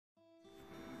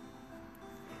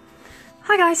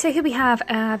Hi guys, so here we have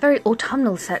a very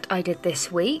autumnal set I did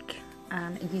this week,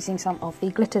 using some of the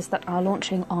glitters that are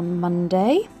launching on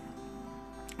Monday.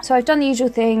 So I've done the usual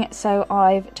thing, so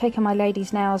I've taken my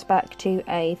lady's nails back to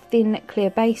a thin clear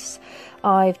base.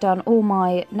 I've done all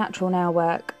my natural nail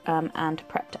work and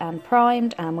prepped and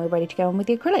primed, and we're ready to go on with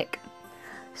the acrylic.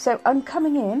 So I'm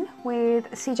coming in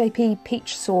with CJP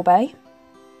Peach Sorbet.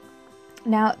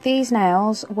 Now these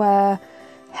nails were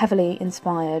heavily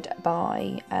inspired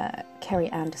by Kerry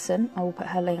Anderson. I will put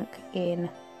her link in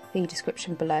the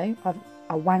description below.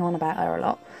 I wang on about her a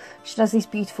lot. She does these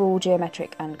beautiful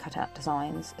geometric and cutout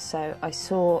designs, so I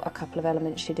saw a couple of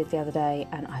elements she did the other day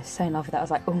and I was so in love with that. I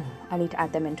was like, oh, I need to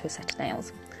add them into a set of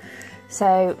nails.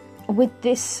 So with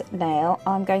this nail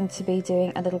I'm going to be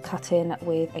doing a little cut in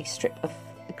with a strip of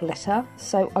glitter.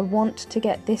 So I want to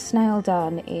get this nail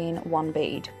done in one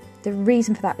bead. The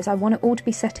reason for that is I want it all to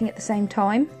be setting at the same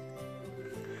time,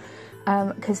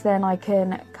 because then I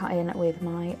can cut in with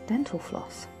my dental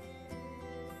floss.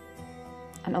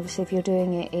 And obviously if you're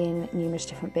doing it in numerous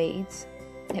different beads,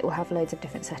 it will have loads of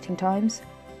different setting times,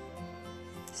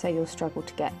 so you'll struggle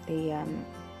to get the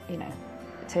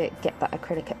to get that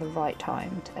acrylic at the right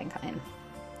time to then cut in.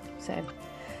 So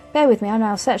bear with me, I'm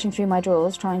now searching through my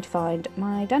drawers trying to find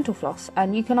my dental floss,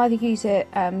 and you can either use it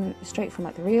straight from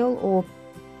like the reel, or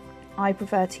I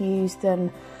prefer to use them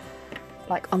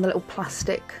like on the little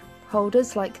plastic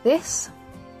holders like this.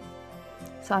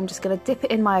 So I'm just going to dip it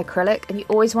in my acrylic, and you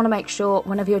always want to make sure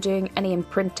whenever you're doing any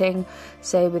imprinting,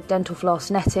 say with dental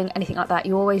floss, netting, anything like that,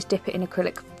 you always dip it in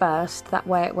acrylic first, that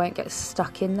way it won't get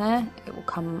stuck in there, it will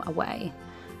come away.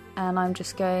 And I'm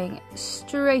just going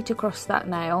straight across that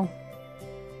nail,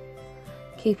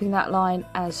 keeping that line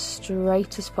as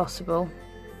straight as possible.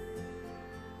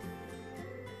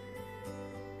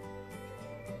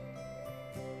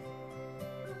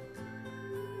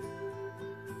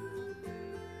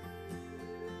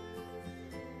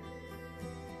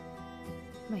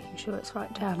 Making sure it's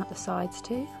right down at the sides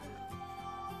too.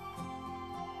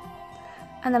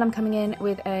 And then I'm coming in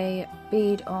with a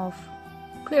bead of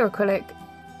clear acrylic,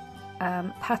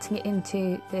 patting it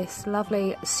into this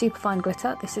lovely superfine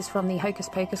glitter. This is from the Hocus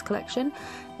Pocus collection.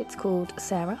 It's called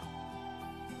Sarah.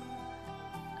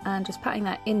 And just patting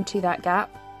that into that gap,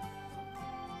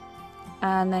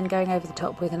 and then going over the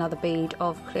top with another bead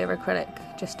of clear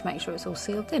acrylic just to make sure it's all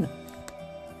sealed in.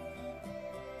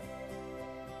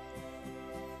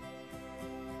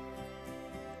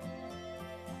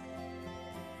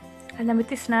 And then with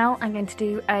this nail I'm going to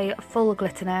do a full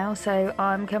glitter nail, so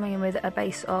I'm coming in with a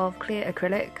base of clear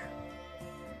acrylic.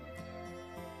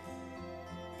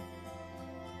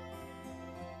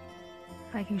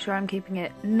 Making sure I'm keeping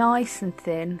it nice and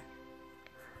thin.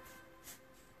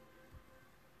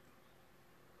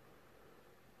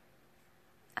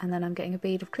 And then I'm getting a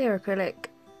bead of clear acrylic,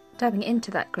 dabbing it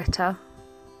into that glitter,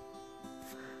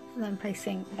 and then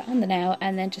placing that on the nail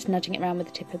and then just nudging it around with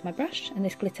the tip of my brush. And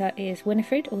this glitter is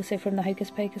Winifred, also from the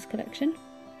Hocus Pocus collection.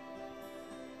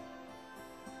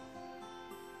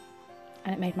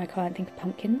 And it made my client think of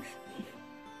pumpkins.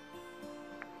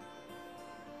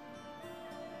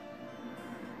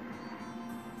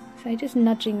 So just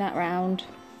nudging that round.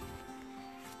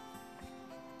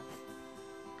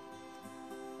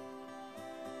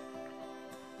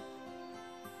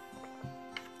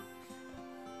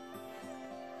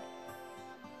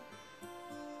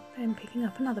 Then picking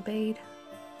up another bead,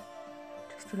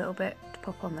 just a little bit to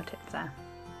pop on the tip there.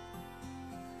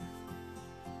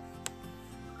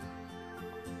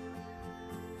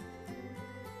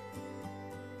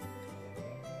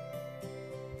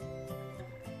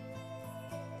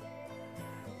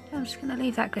 I'm just going to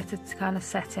leave that glitter to kind of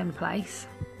set in place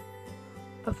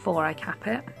before I cap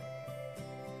it.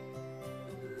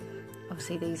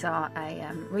 Obviously these are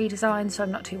a redesign, so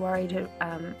I'm not too worried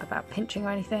about pinching or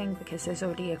anything, because there's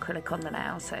already acrylic on the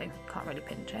nail, so can't really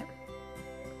pinch it.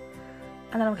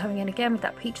 And then I'm coming in again with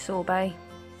that peach sorbet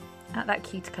at that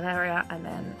cuticle area and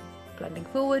then blending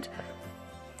forward.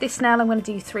 This nail I'm going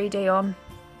to do 3D on,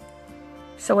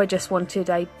 so I just wanted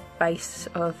a base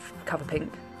of cover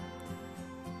pink.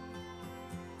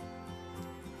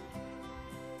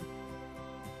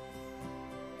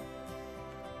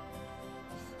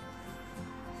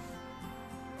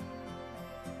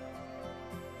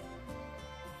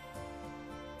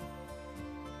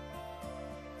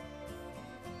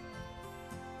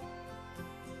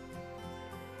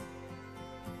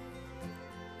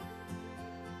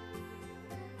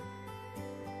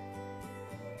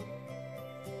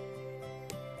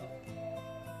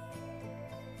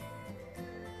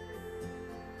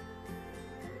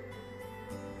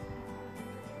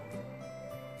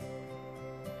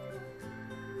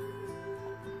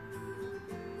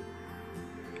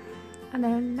 And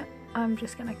then I'm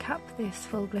just going to cap this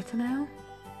full glitter now.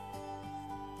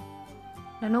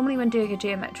 Now normally when doing a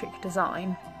geometric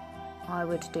design, I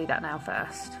would do that now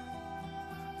first.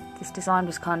 This design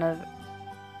was kind of,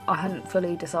 I hadn't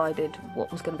fully decided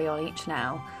what was going to be on each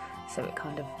now, so it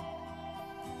kind of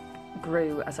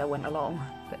grew as I went along.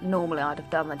 But normally I'd have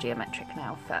done the geometric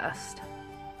now first.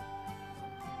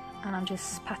 And I'm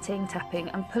just patting, tapping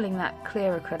and pulling that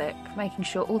clear acrylic, making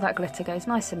sure all that glitter goes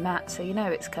nice and matte so you know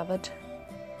it's covered.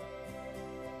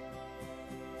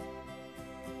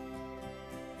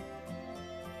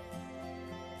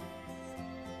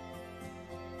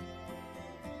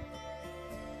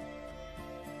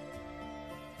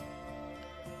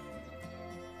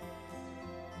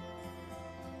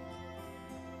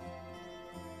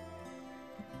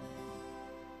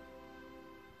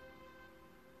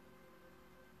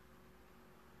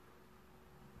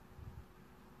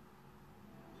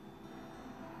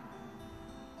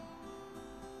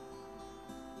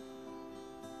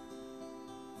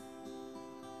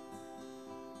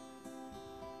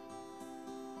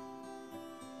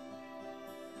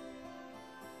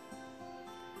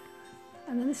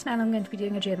 And then this nail I'm going to be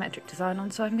doing a geometric design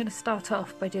on, so I'm going to start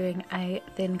off by doing a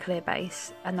thin clear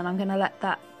base, and then I'm going to let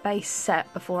that base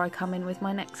set before I come in with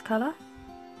my next colour.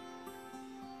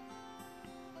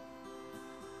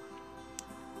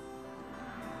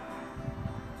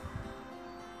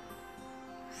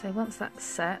 So once that's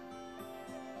set,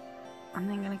 I'm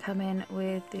then going to come in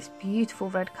with this beautiful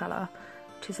red colour,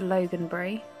 which is Logan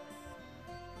Brie.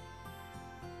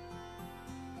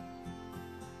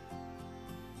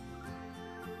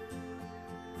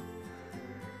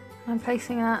 I'm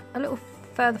placing that a little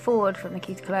further forward from the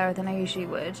cuticle area than I usually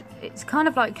would. It's kind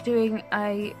of like doing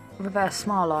a reverse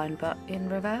smile line, but in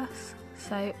reverse.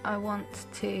 So I want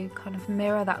to kind of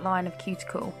mirror that line of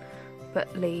cuticle,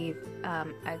 but leave a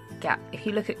gap. If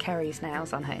you look at Kerry's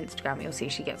nails on her Instagram, you'll see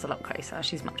she gets a lot closer.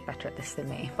 She's much better at this than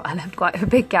me, but I left quite a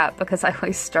big gap because I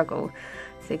always struggle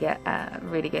to get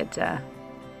really good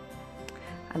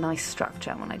a nice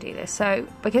structure when I do this. So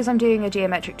because I'm doing a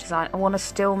geometric design, I want to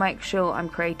still make sure I'm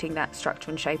creating that structure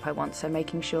and shape I want, so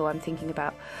making sure I'm thinking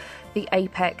about the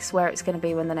apex, where it's going to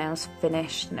be when the nail's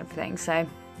finished and everything. So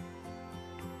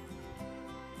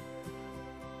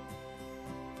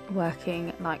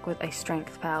working like with a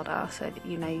strength powder so that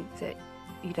you know that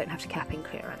you don't have to cap in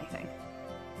clear or anything.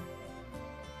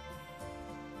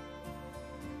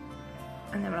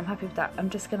 And then when I'm happy with that, I'm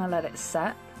just going to let it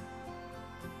set.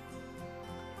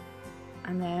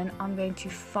 And then I'm going to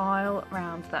file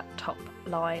around that top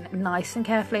line nice and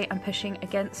carefully and pushing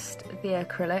against the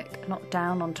acrylic, not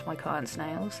down onto my client's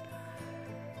nails.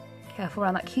 Careful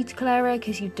around that cuticle area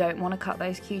because you don't want to cut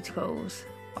those cuticles.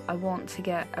 I want to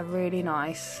get a really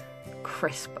nice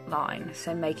crisp line,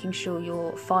 so making sure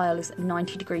your file is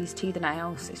 90 degrees to the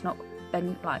nail, so it's not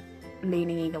bent, like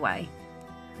leaning either way.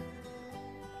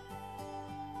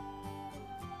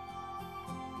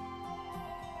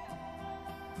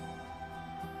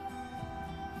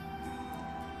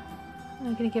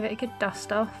 I'm going to give it a good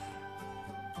dust off.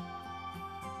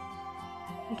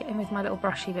 I get in with my little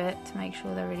brushy bit to make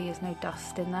sure there really is no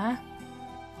dust in there.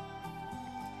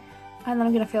 And then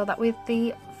I'm going to fill that with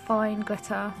the fine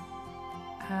glitter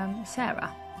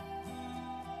Sarah.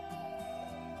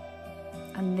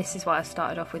 And this is why I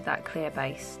started off with that clear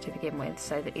base to begin with,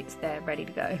 so that it's there ready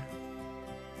to go.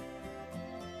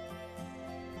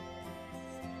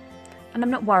 And I'm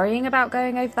not worrying about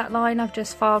going over that line I've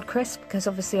just filed crisp, because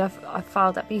obviously I've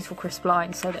filed that beautiful crisp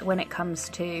line so that when it comes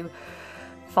to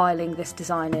filing this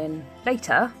design in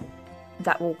later,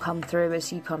 that will come through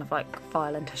as you kind of like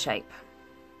file into shape.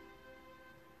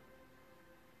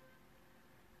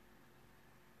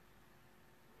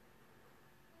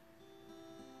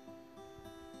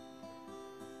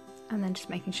 And then just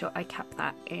making sure I cap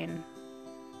that in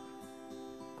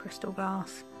crystal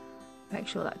glass, make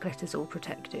sure that glitter's all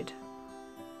protected.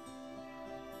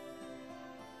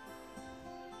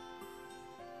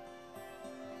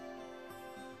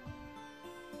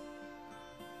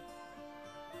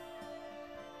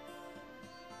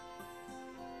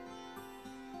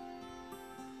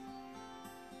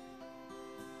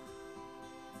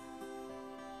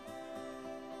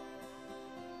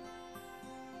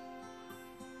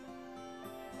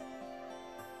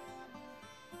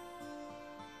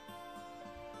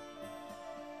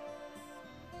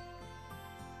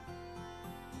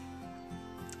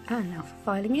 And now for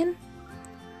filing in.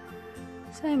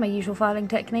 So my usual filing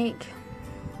technique,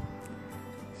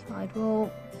 side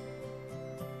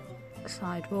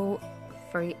wall,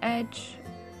 free edge.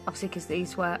 Obviously because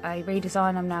these were a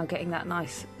redesign, I'm now getting that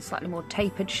nice, slightly more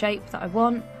tapered shape that I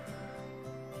want.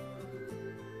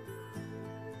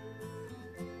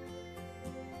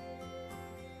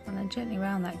 gently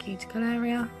around that cuticle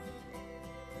area.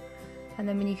 And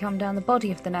then when you come down the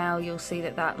body of the nail, you'll see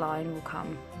that that line will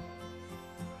come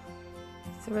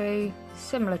through,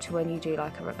 similar to when you do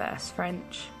like a reverse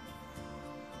French.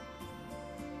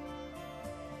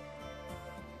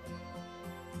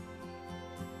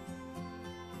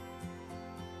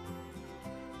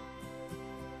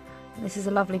 And this is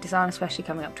a lovely design, especially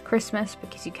coming up to Christmas,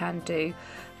 because you can do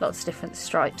lots of different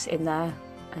stripes in there,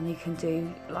 and you can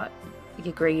do like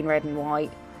your green, red and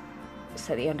white,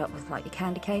 so that you end up with like your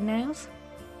candy cane nails.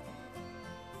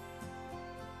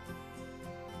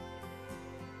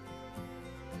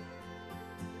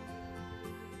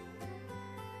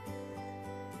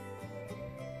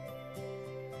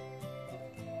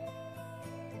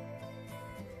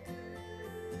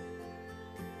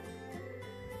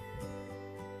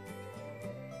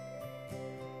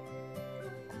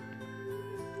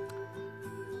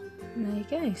 And there you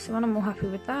go. So when I'm all happy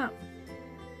with that,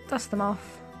 dust them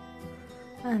off,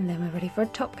 and then we're ready for a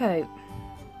top coat.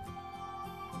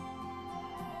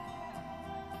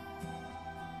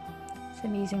 So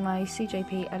I'm using my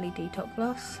CJP LED top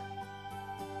gloss.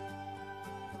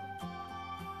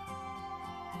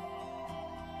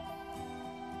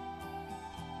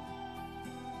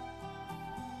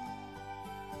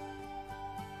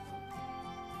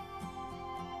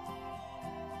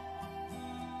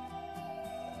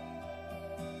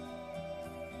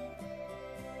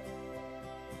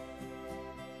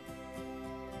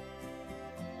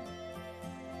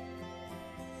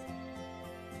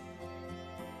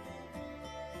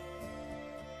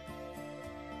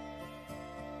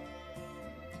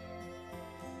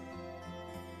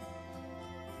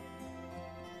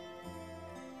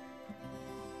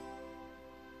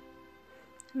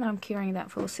 And then I'm curing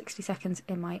that for 60 seconds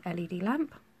in my LED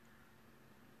lamp.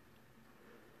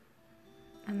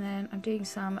 And then I'm doing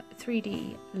some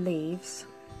 3D leaves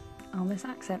on this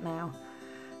accent now.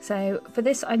 So for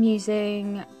this I'm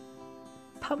using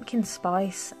Pumpkin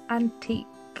Spice, Antique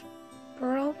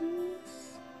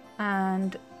Bronze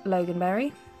and Logan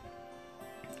Berry,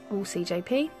 all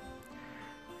CJP.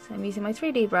 So I'm using my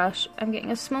 3D brush, I'm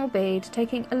getting a small bead,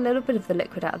 taking a little bit of the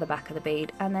liquid out of the back of the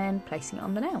bead and then placing it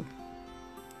on the nail.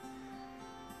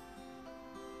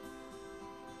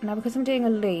 Now because I'm doing a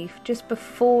leaf, just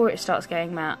before it starts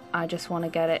going matte, I just want to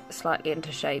get it slightly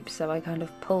into shape, so I kind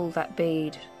of pull that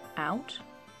bead out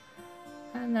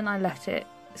and then I let it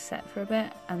set for a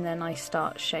bit and then I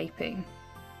start shaping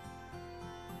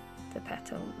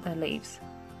the leaves.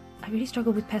 I really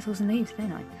struggle with petals and leaves,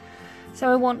 don't I?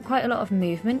 So I want quite a lot of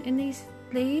movement in these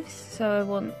leaves, so I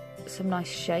want some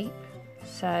nice shape.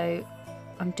 So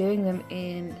I'm doing them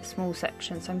in small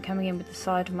sections, so I'm coming in with the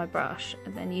side of my brush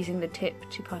and then using the tip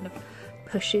to kind of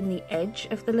push in the edge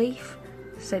of the leaf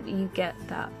so that you get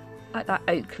that, like that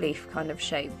oak leaf kind of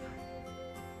shape.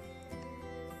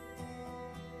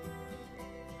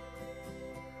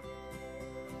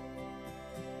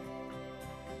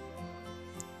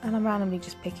 And I'm randomly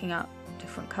just picking up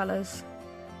different colours.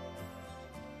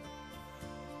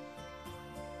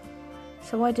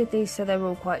 So I did these so they were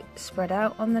all quite spread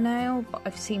out on the nail, but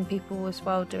I've seen people as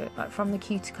well do it like from the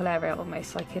cuticle area,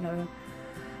 almost like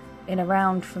in a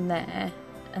round from there,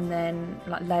 and then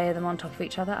like layer them on top of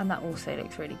each other, and that also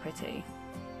looks really pretty.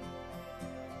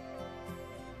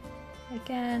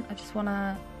 Again, I just want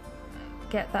to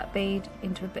get that bead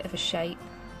into a bit of a shape,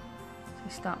 so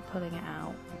start pulling it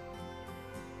out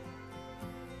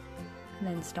and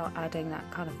then start adding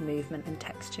that kind of movement and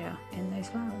texture in those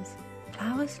flowers.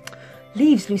 Flowers?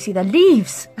 Leaves, Lucy, they're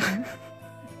leaves!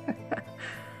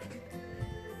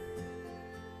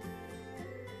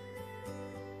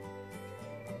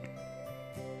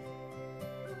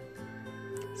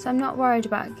 So I'm not worried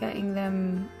about getting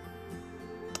them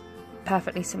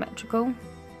perfectly symmetrical.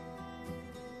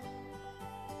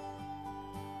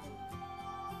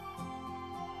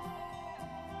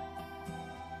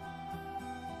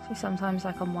 So sometimes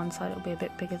like on one side it'll be a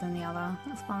bit bigger than the other,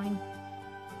 that's fine.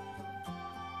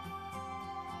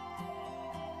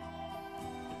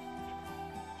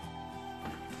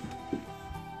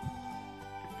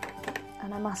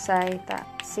 And I must say that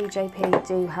CJP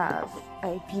do have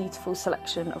a beautiful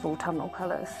selection of autumnal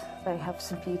colours. They have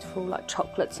some beautiful like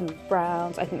chocolates and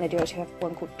browns. I think they do actually have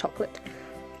one called chocolate.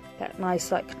 That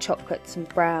nice like chocolates and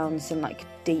browns and like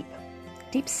deep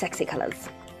sexy colours.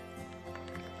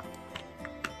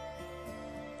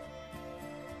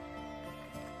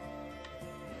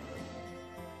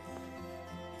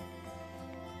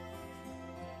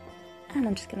 And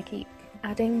I'm just going to keep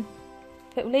adding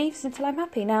little leaves until I'm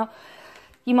happy. Now,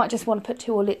 you might just want to put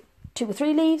two or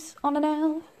three leaves on a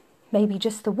nail, maybe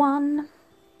just the one.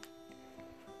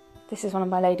 this is one of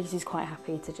my ladies who's quite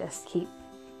happy to just keep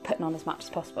putting on as much as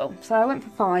possible. So I went for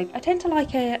 5. I tend to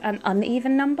like an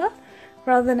uneven number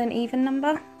rather than an even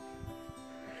number.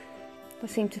 I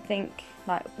seem to think,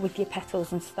 like with your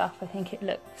petals and stuff, I just think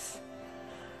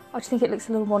it looks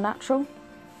a little more natural.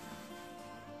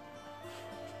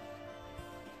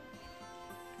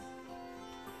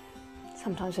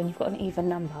 Sometimes when you've got an even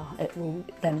number, it will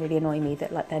then really annoy me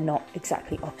that like they're not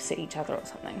exactly opposite each other or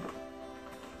something.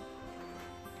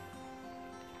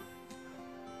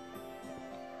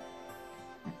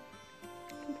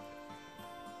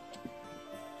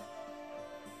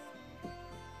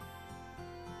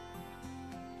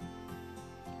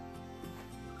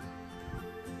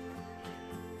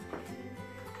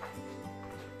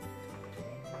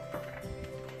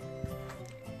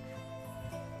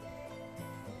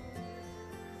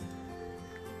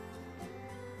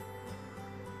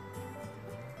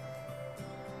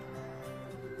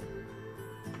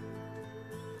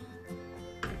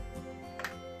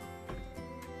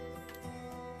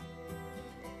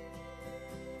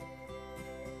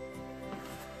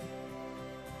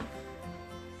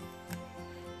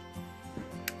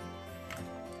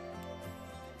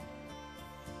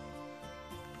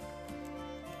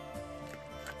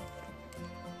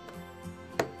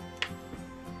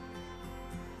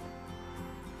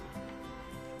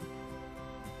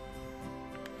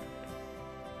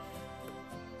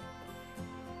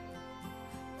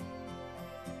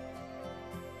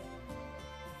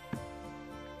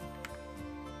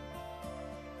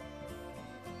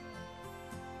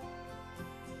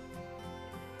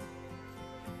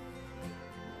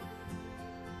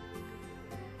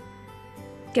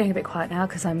 Getting a bit quiet now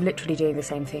because I'm literally doing the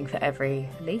same thing for every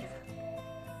leaf.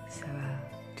 So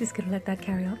just gonna let that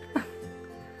carry on.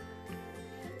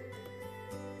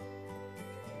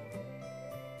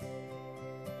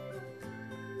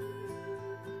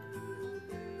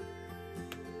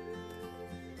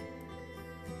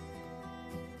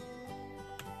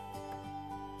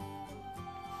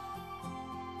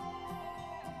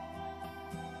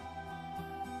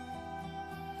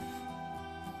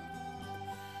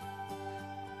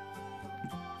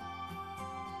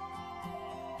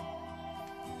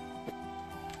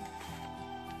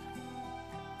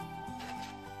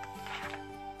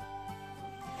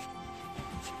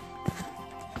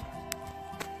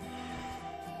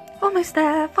 Almost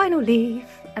there, final leaf,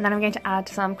 and then I'm going to add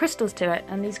some crystals to it,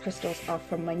 and these crystals are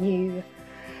from my new,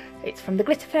 it's from the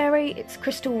Glitter Fairy, it's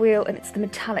Crystal Wheel, and it's the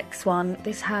Metallics one.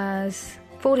 This has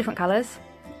 4 different colours,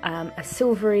 a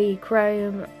silvery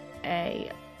chrome,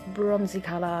 a bronzy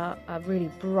colour, a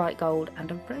really bright gold,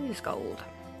 and a rose gold.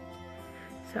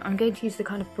 So I'm going to use the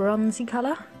kind of bronzy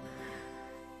colour,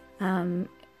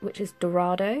 which is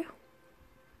Dorado,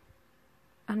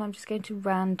 and I'm just going to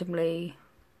randomly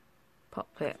pop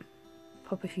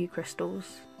a few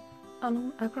crystals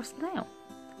across the nail.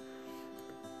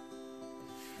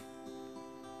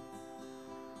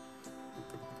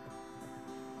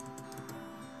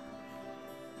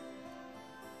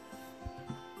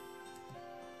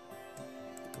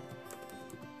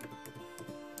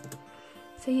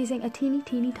 So using a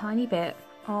teeny tiny bit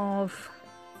of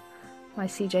my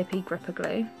CJP gripper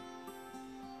glue,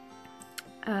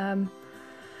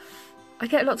 I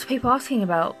get lots of people asking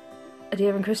about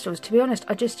adhering crystals. To be honest,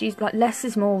 I just use, like, less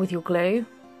is more with your glue,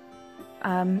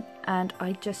 and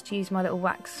I just use my little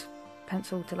wax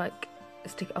pencil to like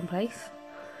stick it on place.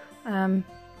 I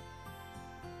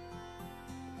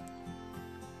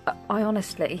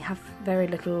honestly have very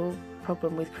little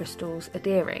problem with crystals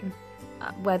adhering,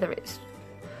 whether it's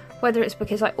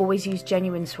because I always use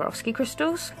genuine Swarovski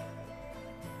crystals,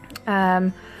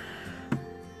 and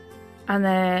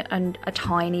a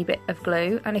tiny bit of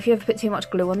glue, and if you ever put too much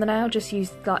glue on the nail, just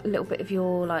use like a little bit of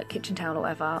your like kitchen towel or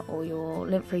whatever, or your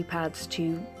lint-free pads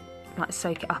to like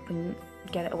soak it up and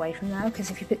get it away from the nail,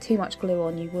 because if you put too much glue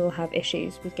on, you will have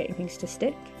issues with getting things to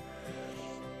stick.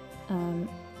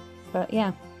 But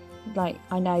yeah, like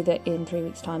I know that in 3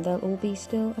 weeks time they'll all be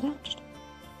still attached,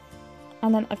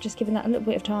 and then I've just given that a little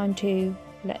bit of time to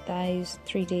let those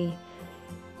 3D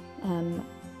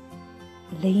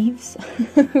leaves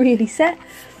really set,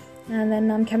 and then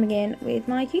I'm coming in with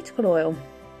my cuticle oil.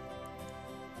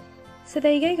 So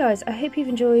there you go, guys. I hope you've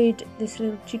enjoyed this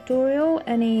little tutorial.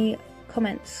 Any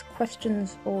comments,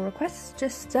 questions or requests,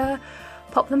 just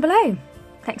pop them below.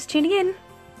 Thanks for tuning in.